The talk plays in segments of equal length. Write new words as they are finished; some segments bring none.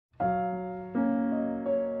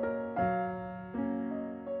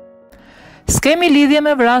S'kemi lidhje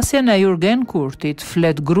me vrasjen e Jurgen Kurtit,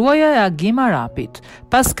 Flet gruaja e Agim Arapit.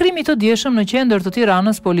 Pas krimit të dieshëm në qendër të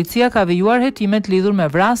Tiranës, policia ka vijuar hetimet lidhur me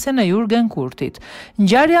vrasjen e Jurgen Kurtit.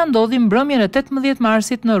 Ngjarja ndodhi mbrëmjen e 18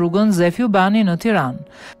 marsit në rrugën Beni në Tiranë.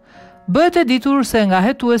 Bëhet e ditur se nga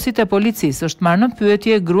hetuesit e policisë është marrë në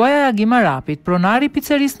pyetje gruaja e Agim Arapit, pronari i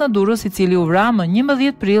picerisë në Durrës, i cili u vra më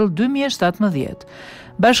 11 prill 2017.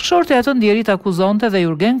 Bashkëshortja e të ndjerit akuzonte dhe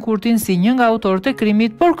Jurgen Kurtin si një nga autorët e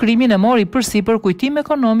krimit, por krimin e mori përsipër kujtim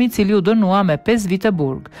ekonomi, i cili u dënua me 5 vite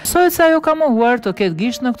burg. Mësohet se ajo ka mohuar të ketë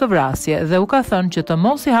gisht në këtë vrasje dhe u ka thënë që të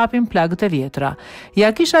mos i hapin plagët e vjetra.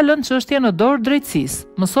 Ja kisha lënë çështjen në dorë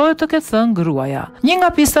drejtësisë, mësohet të ketë thënë gruaja. Një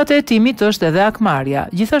nga pistat e hetimit është edhe akmarrja.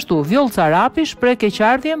 Gjithashtu, Vjollca Arapi shpreh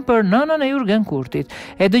keqardhjen për nënën e Jurgen Kurtit.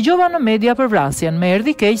 E dëgjova në media për vrasjen, më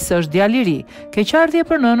erdhi keq se është djalë i ri. Keqardhje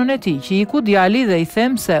për nënën e tij, që iku djali dhe i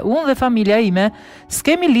them se unë dhe familja ime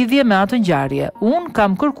s'kemi lidhje me atë ngjarje. Unë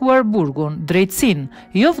kam kërkuar burgun, drejtësinë,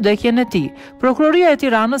 jo vdekjen e tij. Prokuroria e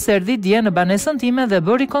Tiranës erdhi dje në banesën time dhe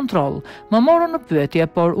bëri kontroll. Më morën në pyetje,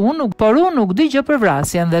 por unë nuk di gjë për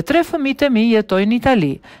vrasjen dhe 3 fëmijët e mi jetojnë në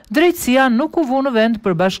Itali. Drejtësia nuk u vu në vend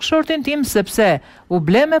për bashkëshortin tim sepse u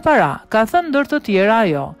ble me para, ka thënë ndër të tjera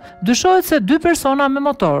ajo. Dyshohet se 2 persona me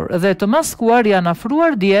motor dhe të maskuar janë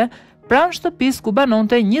afruar dje pranë shtëpisë ku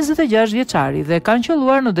banonte 26 vjeçari dhe kanë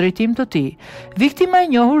qelluar në drejtim të tij. Viktima e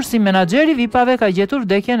njohur si menaxheri vipave ka gjetur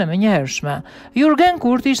vdekjen e menjëhershme. Jurgen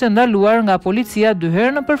Kurti ishte ndaluar nga policia 2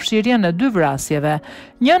 herë në përfshirjen e 2 vrasjeve.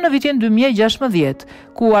 Një në vitin 2016,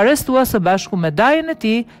 ku u arrestua së bashku me dajen e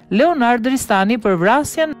tij Leonard Ristani për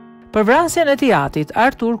vrasjen e tijatit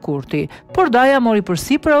Artur Kurti, por daja mori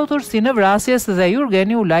përsipër autorsinë e vrasjes dhe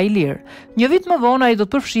Jurgeni u la i lirë. Një vit më vonë ai do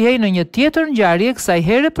të përfshihej në një tjetër ngjarje, kësaj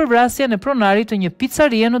here për vrasjen e pronarit të një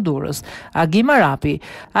picarie në Durrës, Agim Arapi.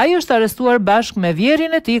 Ai është arrestuar bashkë me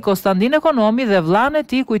vjerin e tij Konstantin Ekonomi dhe vllain e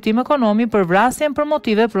tij Kujtim Ekonomi për vrasjen për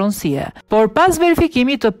motive pronësie. Por pas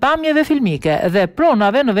verifikimit të pamjeve filmike dhe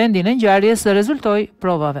provave në vendin e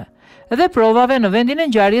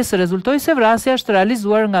ngjarjes rezultoi se vrasja është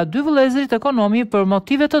realizuar nga 2 vëllezërit Ekonomi për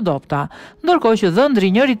motive të dobta, ndërkohë që dhëndri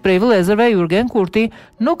njërit prej vëllezërve, Jurgen Kurti,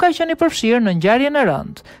 nuk ka qenë i përfshirë në ngjarjen e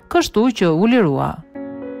rëndë, kështu që u lirua.